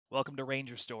Welcome to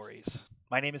Ranger Stories.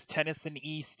 My name is Tennyson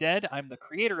E. Stead. I'm the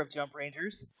creator of Jump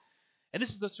Rangers, and this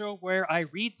is the show where I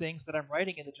read things that I'm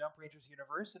writing in the Jump Rangers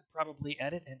universe and probably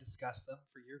edit and discuss them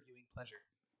for your viewing pleasure.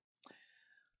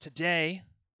 Today,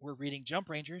 we're reading Jump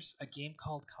Rangers, a game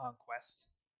called Conquest,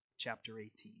 Chapter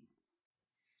 18.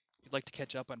 If you'd like to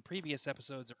catch up on previous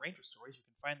episodes of Ranger Stories, you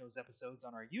can find those episodes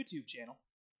on our YouTube channel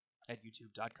at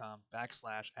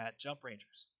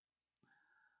youtube.com/@JumpRangers.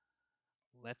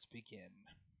 Let's begin.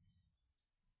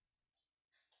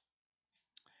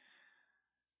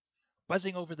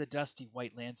 Buzzing over the dusty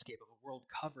white landscape of a world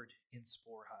covered in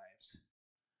spore hives,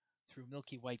 through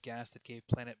milky white gas that gave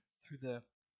planet through the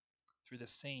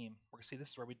same. We're gonna see this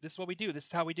is what we do. This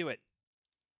is how we do it.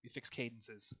 We fix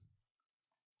cadences.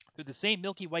 Through the same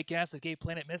milky white gas that gave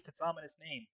planet Mist its ominous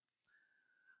name.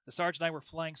 The Sarge and I were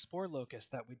flying spore locusts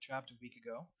that we'd trapped a week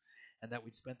ago, and that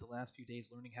we'd spent the last few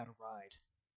days learning how to ride.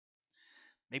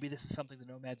 Maybe this is something the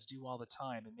nomads do all the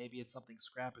time, and maybe it's something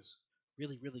Scrap is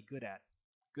really, really good at.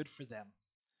 Good for them.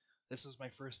 This was my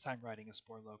first time riding a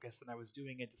spore locust, and I was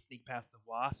doing it to sneak past the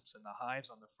wasps and the hives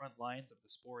on the front lines of the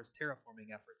spore's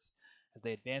terraforming efforts as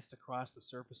they advanced across the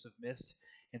surface of Mist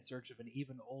in search of an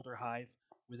even older hive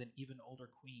with an even older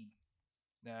queen.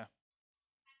 Nah.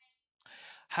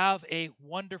 Have a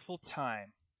wonderful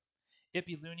time.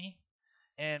 Ippy Looney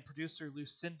and producer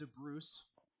Lucinda Bruce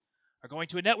are going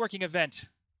to a networking event,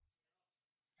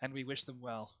 and we wish them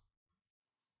well.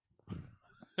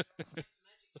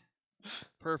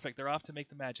 Perfect. They're off to make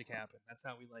the magic happen. That's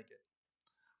how we like it.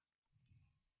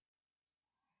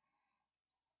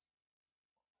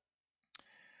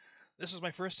 This was my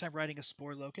first time riding a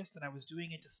spore locust, and I was doing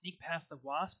it to sneak past the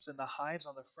wasps and the hives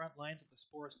on the front lines of the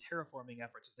spore's terraforming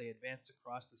efforts as they advanced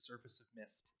across the surface of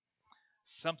Mist.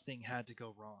 Something had to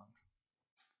go wrong.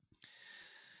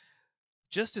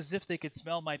 Just as if they could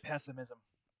smell my pessimism,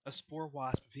 a spore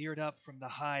wasp veered up from the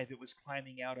hive it was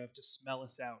climbing out of to smell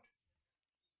us out.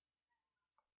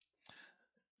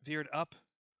 Veered up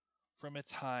from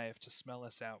its hive to smell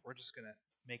us out. We're just going to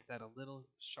make that a little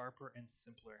sharper and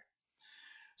simpler.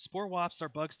 Spore wasps are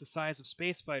bugs the size of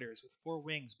space fighters, with 4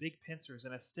 wings, big pincers,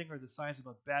 and a stinger the size of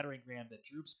a battering ram that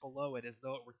droops below it as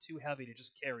though it were too heavy to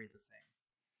just carry the thing.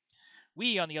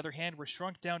 We, on the other hand, were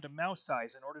shrunk down to mouse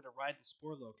size in order to ride the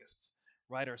spore locusts.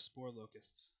 Ride our spore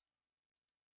locusts.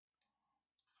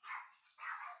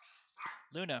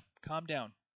 Luna, calm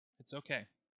down. It's okay.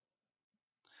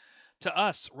 To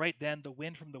us, right then, the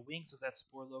wind from the wings of that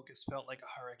spore locust felt like a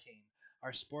hurricane.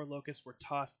 Our spore locusts were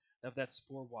tossed of that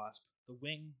spore wasp.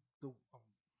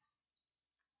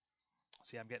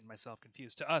 See, I'm getting myself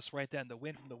confused. To us, right then, the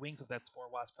wind from the wings of that spore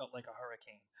wasp felt like a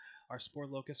hurricane. Our spore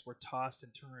locusts were tossed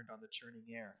and turned on the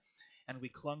churning air, and we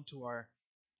clung to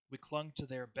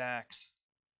their backs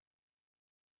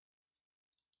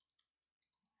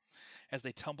as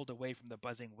they tumbled away from the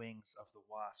buzzing wings of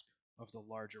the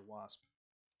larger wasp.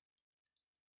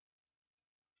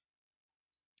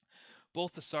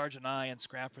 Both the Sarge and I, and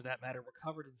Scrap for that matter, were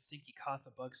covered in stinky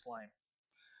Katha bug slime.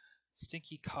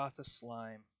 Stinky Katha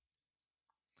slime.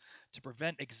 To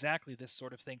prevent exactly this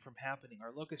sort of thing from happening,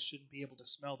 our locusts shouldn't be able to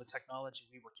smell the technology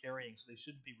we were carrying, so they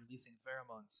shouldn't be releasing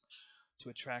pheromones to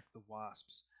attract the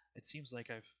wasps. It seems like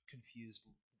I've confused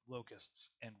locusts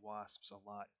and wasps a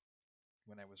lot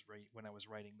when I was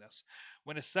writing this.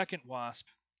 When a second wasp,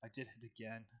 I did it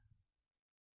again,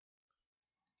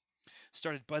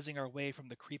 started buzzing our way from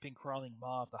the creeping, crawling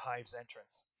maw of the hive's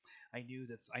entrance. I knew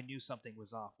something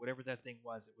was off. Whatever that thing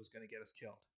was, it was going to get us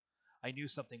killed. I knew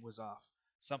something was off.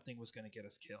 Something was going to get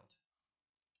us killed.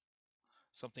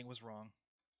 Something was wrong,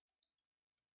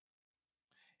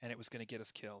 and it was going to get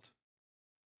us killed.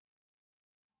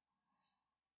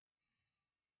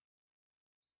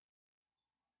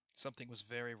 Something was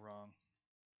very wrong,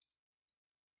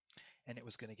 and it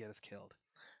was going to get us killed.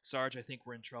 Sarge, I think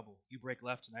we're in trouble. You break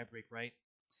left and I break right,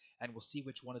 and we'll see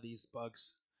which one of us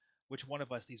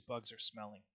these bugs are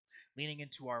smelling. Leaning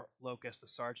into our locust, the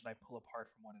Sarge and I pull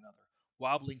apart from one another,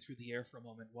 wobbling through the air for a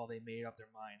moment while they made up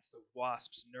their minds. The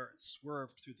wasps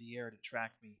swerved through the air to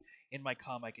track me. In my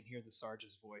comm, I can hear the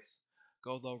Sarge's voice.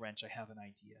 Go low, Wrench, I have an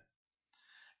idea.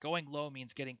 Going low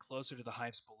means getting closer to the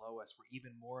hives below us, where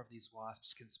even more of these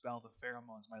wasps can smell the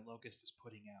pheromones my locust is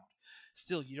putting out.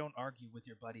 Still, you don't argue with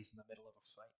your buddies in the middle of a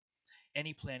fight.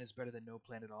 Any plan is better than no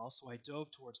plan at all, so I dove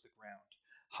towards the ground.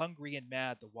 Hungry and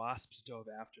mad, the wasps dove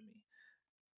after me.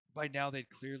 By now,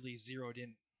 they'd clearly zeroed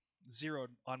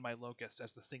on my locust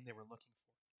as the thing they were looking for.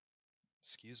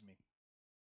 Excuse me.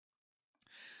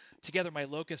 Together, my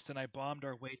locust and I bombed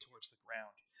our way towards the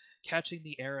ground. Catching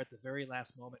the air at the very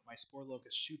last moment, my spore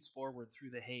locust shoots forward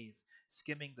through the haze,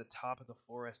 skimming the top of the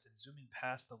forest and zooming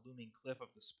past the looming cliff of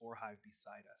the spore hive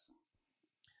beside us.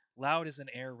 Loud as an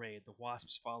air raid, the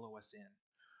wasps follow us in.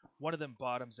 One of them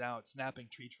bottoms out, snapping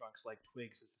tree trunks like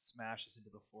twigs as it smashes into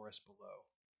the forest below.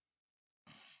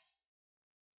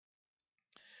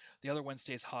 The other one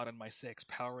stays hot on my six,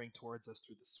 powering towards us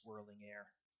through the swirling air.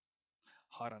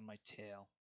 Hot on my tail.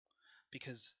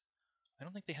 Because I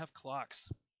don't think they have clocks.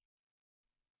 At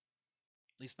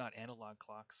least not analog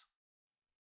clocks.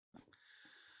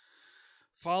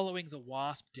 Following the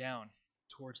wasp down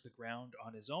towards the ground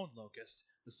on his own locust,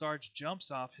 the Sarge jumps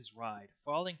off his ride.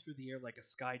 Falling through the air like a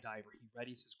skydiver, he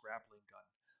readies his grappling gun.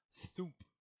 Thump!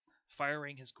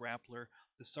 Firing his grappler,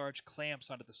 the Sarge clamps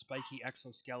onto the spiky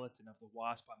exoskeleton of the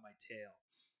wasp on my tail.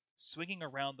 Swinging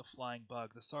around the flying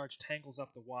bug, the Sarge tangles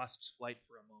up the wasp's flight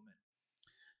for a moment.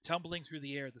 Tumbling through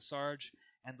the air, the Sarge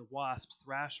and the wasp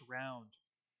thrash around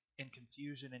in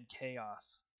confusion and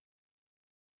chaos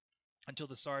until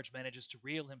the Sarge manages to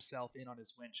reel himself in on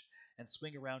his winch and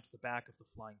swing around to the back of the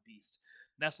flying beast,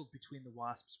 nestled between the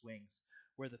wasp's wings,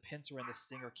 where the pincer and the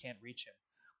stinger can't reach him.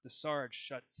 The Sarge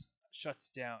shut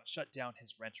down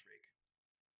his wrench rig.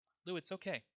 Lou, it's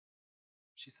okay.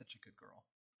 She's such a good girl.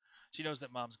 She knows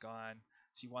that mom's gone.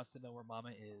 She wants to know where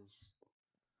mama is.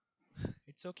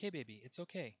 It's okay, baby. It's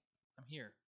okay. I'm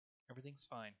here. Everything's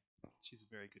fine. She's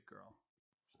a very good girl.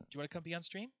 Do you want to come be on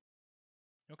stream?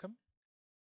 You want to come?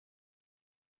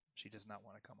 She does not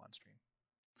want to come on stream.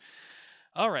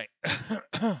 All right.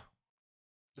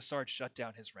 The Sarge shut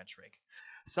down his wrench rig.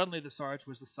 Suddenly, the Sarge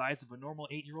was the size of a normal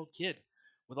 8-year-old kid.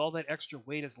 With all that extra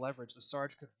weight as leverage, the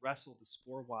Sarge could wrestle the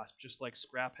spore wasp just like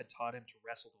Scrap had taught him to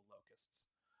wrestle the locusts,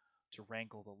 to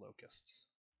wrangle the locusts.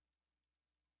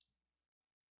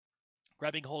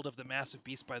 Grabbing hold of the massive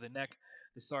beast by the neck,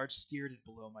 the Sarge steered it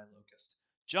below my locust.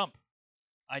 Jump!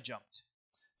 I jumped.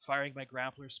 Firing my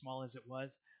grappler, small as it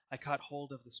was, I caught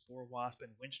hold of the spore wasp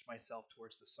and winched myself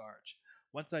towards the Sarge.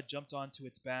 Once I jumped onto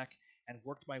its back and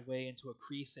worked my way into a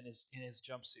crease in his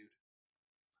jumpsuit.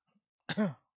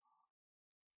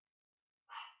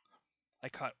 I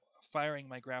caught firing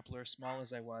my grappler, small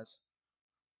as I was.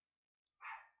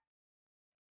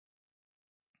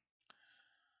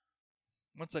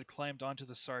 Once I'd climbed onto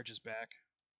the Sarge's back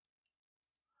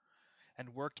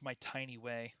and worked my tiny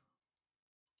way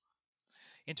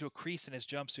into a crease in his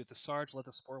jumpsuit, the Sarge let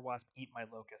the spore wasp eat my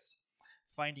locust.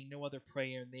 Finding no other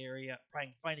prey in the area,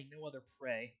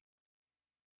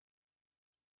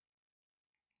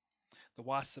 the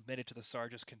wasp submitted to the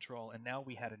Sarge's control, and now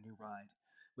we had a new ride.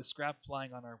 With Scrap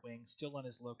flying on our wing, still on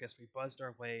his locust, we buzzed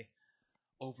our way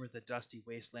over the dusty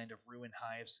wasteland of ruined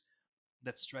hives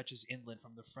that stretches inland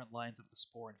from the front lines of the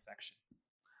spore infection.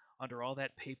 Under all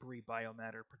that papery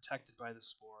biomatter protected by the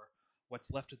spore,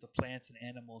 what's left of the plants and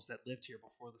animals that lived here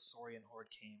before the Saurian horde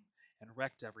came and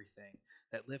wrecked everything,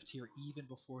 that lived here even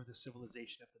before the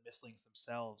civilization of the Mistlings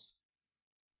themselves.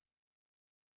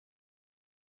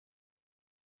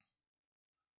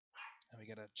 And we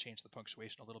gotta change the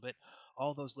punctuation a little bit.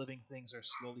 All those living things are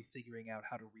slowly figuring out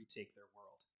how to retake their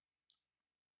world.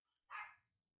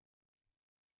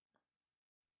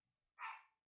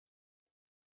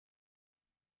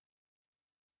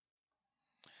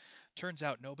 Turns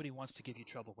out nobody wants to give you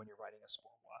trouble when you're riding a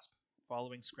spore wasp.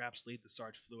 Following Scrap's lead, the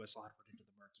Sarge flew us onward into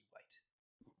the murky white.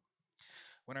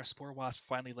 When our spore wasp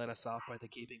finally let us off by the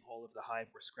gaping hole of the hive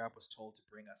where Scrap was told to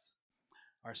bring us,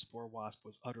 our spore wasp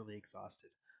was utterly exhausted.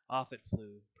 Off it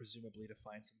flew, presumably to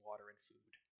find some water and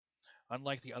food.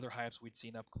 Unlike the other hives we'd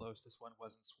seen up close, this one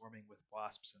wasn't swarming with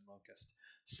wasps and locusts.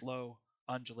 Slow,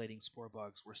 undulating spore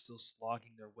bugs were still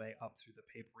slogging their way up through the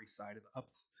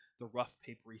the rough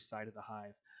papery side of the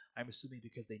hive. I'm assuming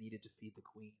because they needed to feed the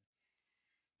queen.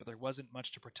 But there wasn't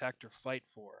much to protect or fight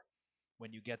for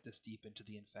when you get this deep into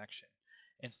the infection.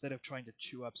 Instead of trying to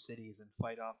chew up cities and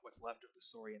fight off what's left of the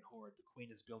Saurian horde, the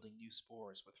queen is building new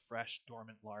spores with fresh,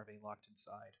 dormant larvae locked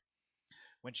inside.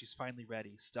 When she's finally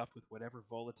ready, stuffed with whatever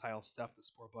volatile stuff the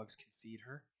spore bugs can feed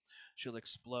her, she'll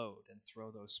explode and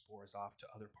throw those spores off to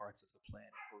other parts of the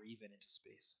planet or even into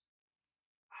space.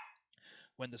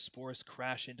 When the spores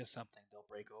crash into something, they'll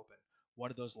break open.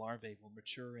 One of those larvae will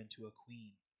mature into a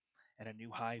queen, and a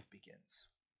new hive begins.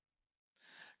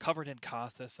 Covered in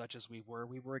katha, such as we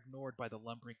were ignored by the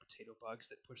lumbering potato bugs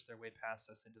that pushed their way past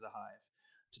us into the hive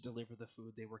to deliver the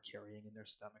food they were carrying in their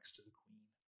stomachs to the queen.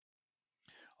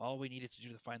 All we needed to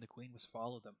do to find the queen was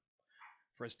follow them.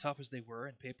 For as tough as they were,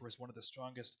 and paper is one of the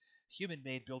strongest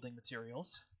human-made building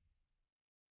materials,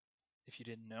 if you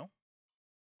didn't know,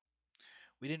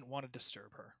 we didn't want to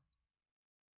disturb her.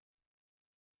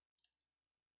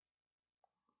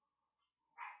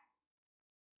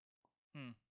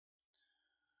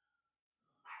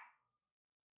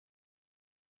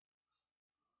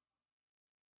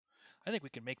 I think we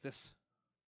can make this.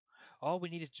 All we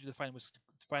needed to do to find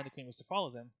the queen was to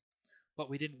follow them, but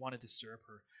we didn't want to disturb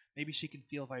her. Maybe she can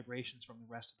feel vibrations from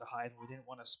the rest of the hive, and we didn't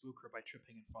want to spook her by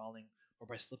tripping and falling, or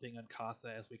by slipping on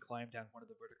Katha as we climbed down one of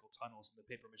the vertical tunnels in the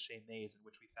paper mache maze in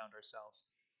which we found ourselves.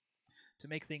 To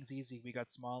make things easy, we got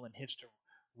small and hitched a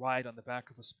ride on the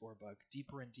back of a spore bug.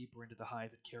 Deeper and deeper into the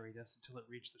hive it carried us until it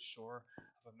reached the shore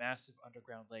of a massive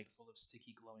underground lake full of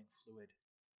sticky, glowing fluid.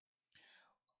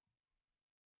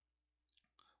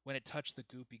 When it touched the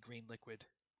goopy green liquid,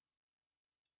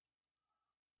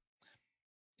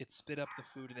 it spit up the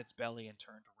food in its belly and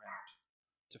turned around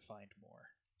to find more.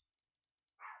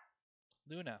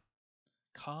 Luna,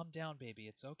 calm down, baby.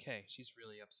 It's okay. She's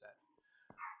really upset.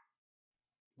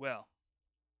 Well,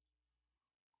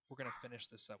 we're going to finish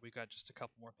this up. We've got just a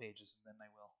couple more pages, and then I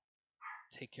will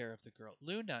take care of the girl.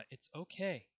 Luna, it's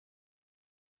okay.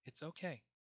 It's okay.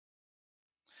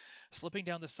 Slipping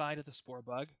down the side of the spore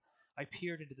bug, I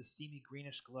peered into the steamy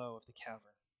greenish glow of the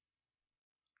cavern.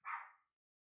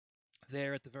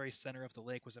 There, at the very center of the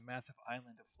lake, was a massive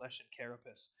island of flesh and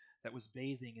carapace that was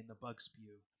bathing in the bug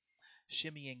spew.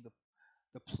 Shimmying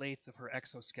the plates of her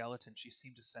exoskeleton, she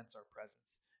seemed to sense our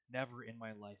presence. Never in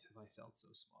my life have I felt so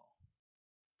small.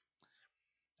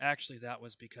 Actually, that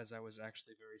was because I was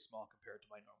actually very small compared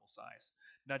to my normal size.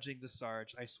 Nudging the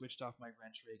Sarge, I switched off my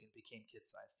wrench rig and became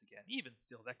kid-sized again. Even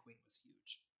still, that queen was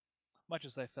huge. Much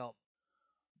as I felt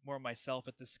more myself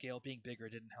at this scale, being bigger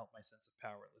didn't help my sense of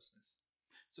powerlessness.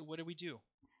 So what do we do?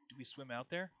 Do we swim out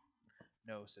there?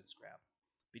 No, said Scrap.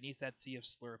 Beneath that sea of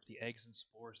slurp, the eggs and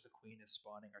spores the queen is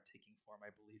spawning are taking form.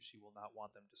 I believe she will not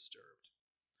want them disturbed.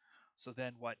 So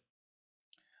then what?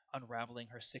 Unraveling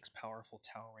her six powerful,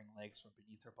 towering legs from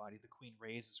beneath her body, the queen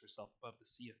raises herself above the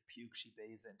sea of puke she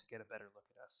bathes in to get a better look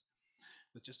at us.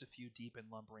 With just a few deep and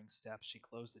lumbering steps, she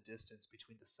closed the distance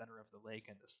between the center of the lake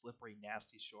and the slippery,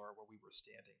 nasty shore where we were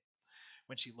standing.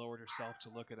 When she lowered herself to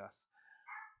look at us,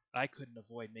 I couldn't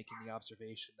avoid making the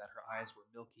observation that her eyes were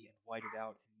milky and whited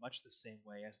out in much the same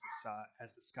way as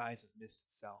the skies of mist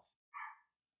itself.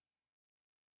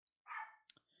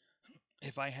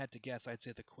 If I had to guess, I'd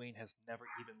say the queen has never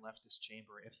even left this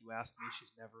chamber. If you ask me,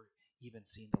 she's never even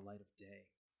seen the light of day.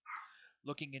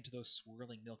 Looking into those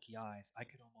swirling milky eyes, I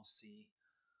could almost see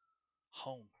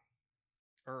home,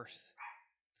 Earth.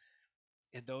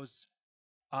 In those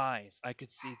eyes, I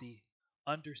could see the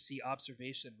undersea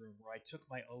observation room where I took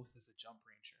my oath as a jump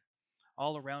ranger.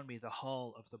 All around me, the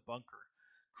hull of the bunker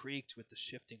creaked with the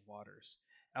shifting waters.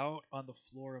 Out on the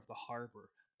floor of the harbor,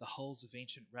 the hulls of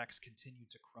ancient wrecks continued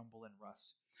to crumble and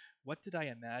rust. What did I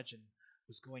imagine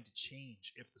was going to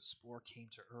change if the spore came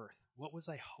to Earth? What was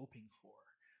I hoping for?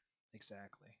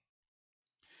 Exactly.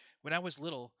 When I was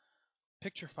little,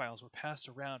 picture files were passed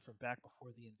around from back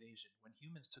before the invasion. When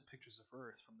humans took pictures of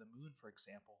Earth, from the moon for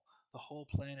example, the whole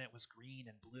planet was green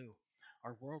and blue.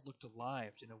 Our world looked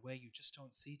alive in a way you just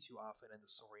don't see too often in the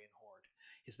Saurian Horde.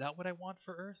 Is that what I want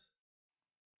for Earth?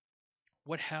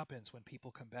 What happens when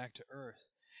people come back to Earth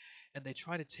and they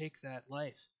try to take that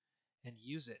life and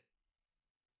use it?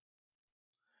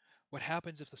 What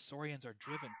happens if the Saurians are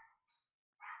driven?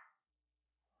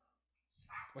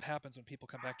 What happens when people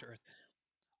come back to Earth?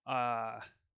 Uh,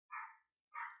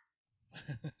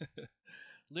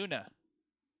 Luna,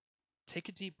 take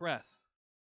a deep breath.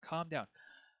 Calm down.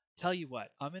 Tell you what,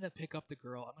 I'm going to pick up the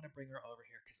girl. I'm going to bring her over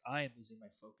here because I am losing my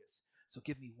focus. So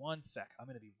give me 1 sec. I'm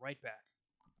going to be right back.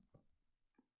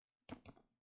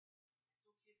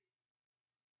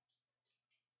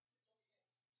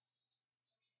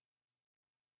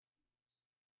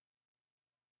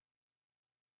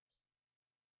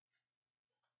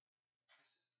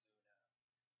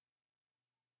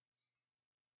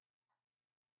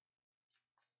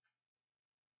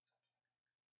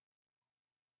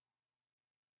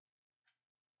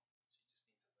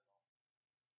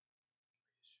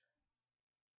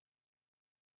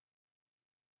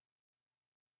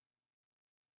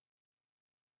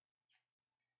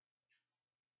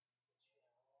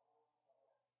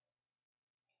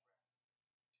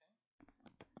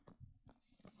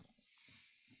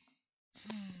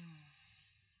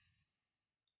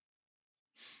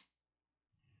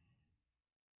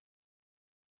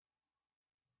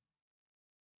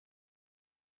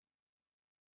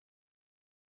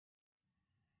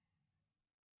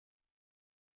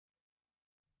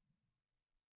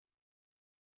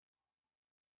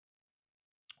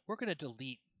 We're going to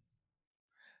delete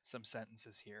some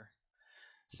sentences here.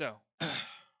 So,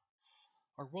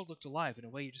 our world looked alive in a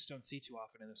way you just don't see too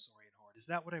often in the Saurian Horde. Is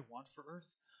that what I want for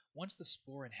Earth? Once the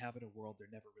spore inhabit a world,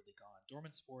 they're never really gone.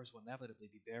 Dormant spores will inevitably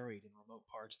be buried in remote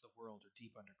parts of the world or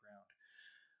deep underground.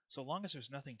 So long as there's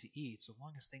nothing to eat, so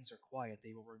long as things are quiet,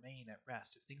 they will remain at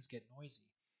rest. If things get noisy,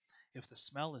 if the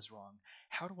smell is wrong,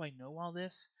 how do I know all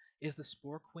this? Is the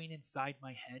spore queen inside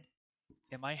my head?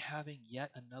 Am I having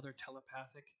yet another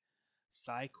telepathic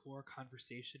Psy-core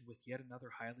conversation with yet another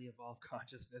highly evolved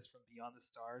consciousness from beyond the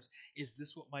stars? Is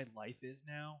this what my life is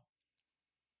now?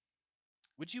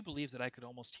 Would you believe that I could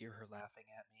almost hear her laughing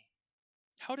at me?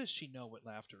 How does she know what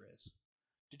laughter is?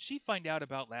 Did she find out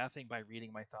about laughing by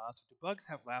reading my thoughts? Or do bugs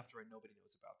have laughter and nobody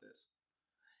knows about this?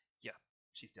 Yeah,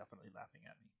 she's definitely laughing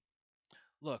at me.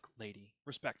 Look, lady,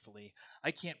 respectfully,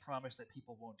 I can't promise that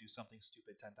people won't do something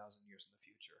stupid 10,000 years in the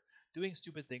future. Doing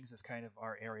stupid things is kind of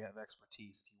our area of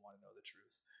expertise, if you want to know the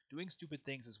truth. Doing stupid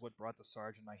things is what brought the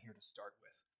Sarge and I here to start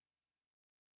with.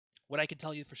 What I can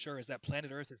tell you for sure is that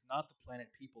planet Earth is not the planet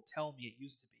people tell me it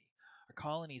used to be. Our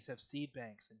colonies have seed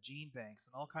banks and gene banks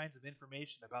and all kinds of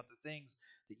information about the things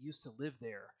that used to live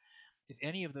there. If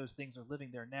any of those things are living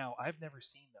there now, I've never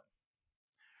seen them.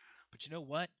 But you know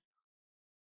what?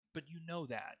 But you know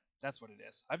that. That's what it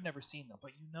is. I've never seen them,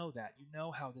 but you know that. You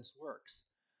know how this works.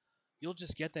 You'll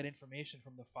just get that information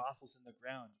from the fossils in the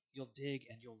ground. You'll dig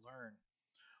and you'll learn.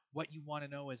 What you want to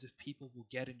know is if people will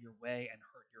get in your way and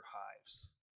hurt your hives.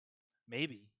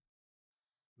 Maybe.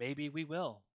 Maybe we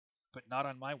will. But not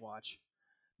on my watch.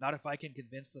 Not if I can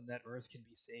convince them that Earth can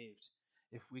be saved.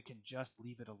 If we can just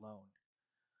leave it alone.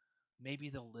 Maybe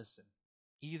they'll listen.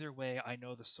 Either way, I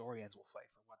know the Saurians will fight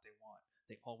for what they want.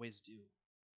 They always do.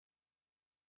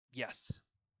 Yes,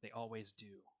 they always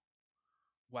do.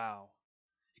 Wow.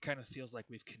 It kind of feels like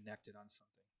we've connected on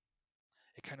something.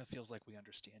 It kind of feels like we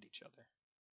understand each other.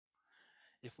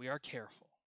 If we are careful,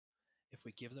 if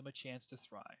we give them a chance to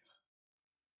thrive,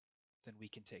 then we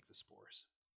can take the spores.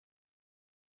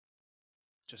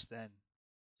 Just then,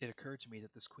 it occurred to me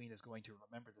that this queen is going to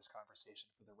remember this conversation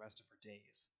for the rest of her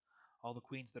days. All the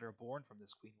queens that are born from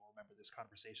this queen will remember this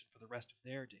conversation for the rest of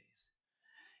their days.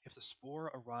 If the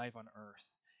spore arrive on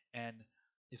Earth, and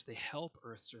if they help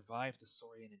Earth survive the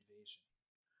Saurian invasion,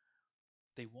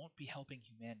 they won't be helping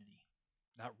humanity.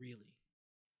 Not really.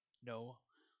 No,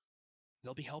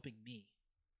 they'll be helping me.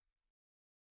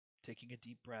 Taking a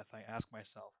deep breath, I ask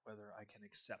myself whether I can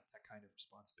accept that kind of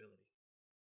responsibility.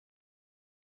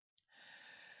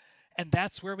 And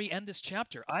that's where we end this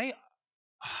chapter. I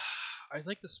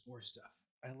like the spore stuff.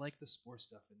 I like the spore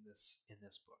stuff in this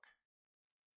book.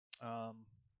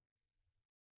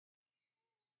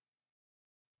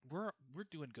 We're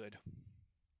doing good.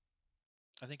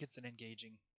 I think it's an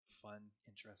engaging, fun,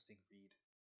 interesting read.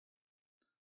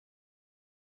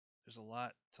 There's a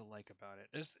lot to like about it.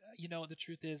 The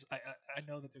truth is, I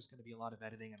know that there's going to be a lot of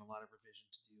editing and a lot of revision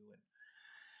to do, and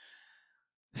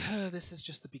this is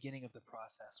just the beginning of the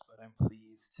process. But I'm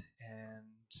pleased, and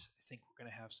I think we're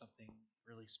going to have something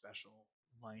really special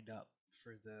lined up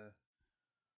for the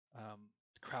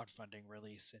crowdfunding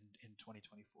release in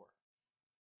 2024.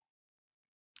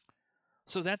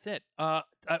 So that's it.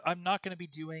 I'm not going to be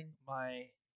doing my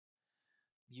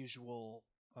usual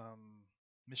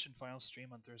mission files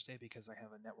stream on Thursday because I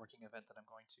have a networking event that I'm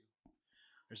going to.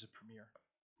 There's a premiere.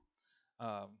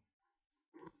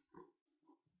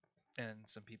 And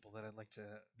some people that I'd like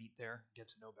to meet there, get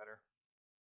to know better.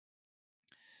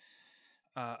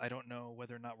 I don't know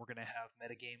whether or not we're going to have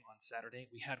metagame on Saturday.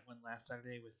 We had one last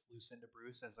Saturday with Lucinda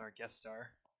Bruce as our guest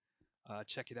star.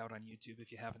 Check it out on YouTube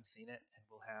if you haven't seen it, and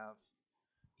we'll have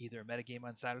either a metagame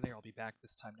on Saturday or I'll be back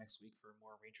this time next week for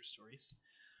more Ranger stories.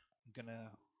 I'm going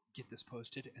to get this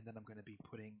posted, and then I'm going to be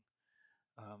putting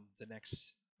the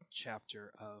next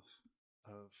chapter of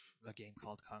a game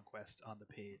called Conquest on the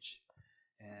page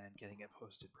and getting it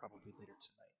posted probably later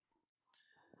tonight.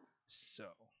 So,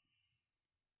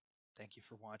 thank you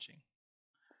for watching.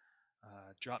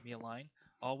 Drop me a line.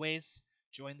 Always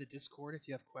join the Discord if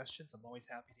you have questions. I'm always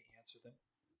happy to answer them.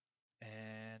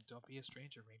 And don't be a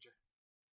stranger, Ranger.